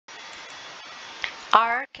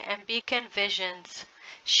ARK and BEACON Visions,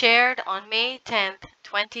 shared on May 10,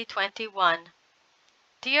 2021.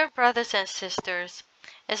 Dear brothers and sisters,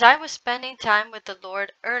 as I was spending time with the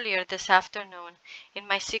Lord earlier this afternoon in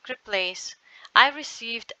my secret place, I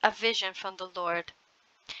received a vision from the Lord.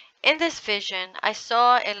 In this vision, I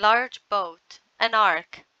saw a large boat, an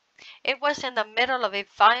ark. It was in the middle of a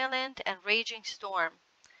violent and raging storm.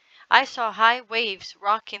 I saw high waves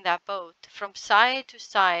rocking that boat from side to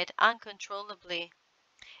side uncontrollably.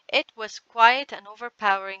 It was quite an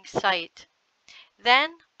overpowering sight.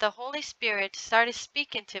 Then the Holy Spirit started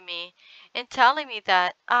speaking to me and telling me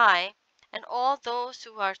that I and all those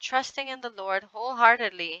who are trusting in the Lord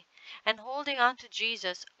wholeheartedly and holding on to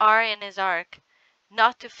Jesus are in His Ark,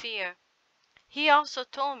 not to fear. He also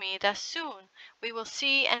told me that soon we will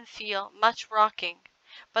see and feel much rocking,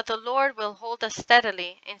 but the Lord will hold us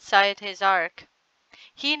steadily inside His Ark.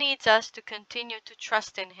 He needs us to continue to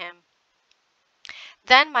trust in Him.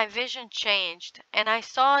 Then my vision changed, and I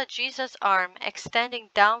saw Jesus' arm extending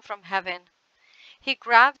down from heaven. He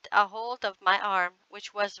grabbed a hold of my arm,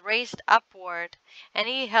 which was raised upward, and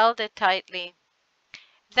he held it tightly.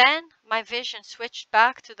 Then my vision switched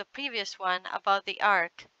back to the previous one about the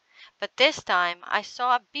ark, but this time I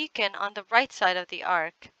saw a beacon on the right side of the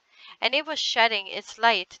ark, and it was shedding its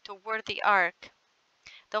light toward the ark.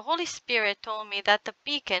 The Holy Spirit told me that the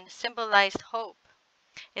beacon symbolized hope.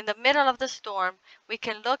 In the middle of the storm, we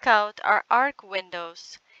can look out our ark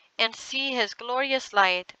windows and see His glorious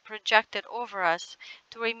light projected over us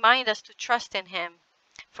to remind us to trust in Him,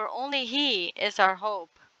 for only He is our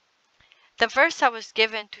hope. The verse I was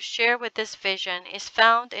given to share with this vision is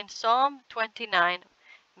found in Psalm 29,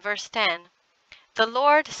 verse 10. The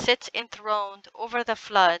Lord sits enthroned over the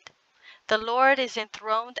flood. The Lord is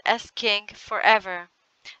enthroned as King forever.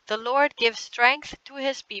 The Lord gives strength to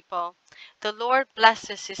His people. The Lord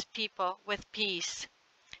blesses His people with peace.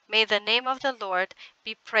 May the name of the Lord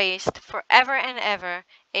be praised forever and ever.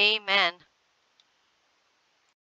 Amen.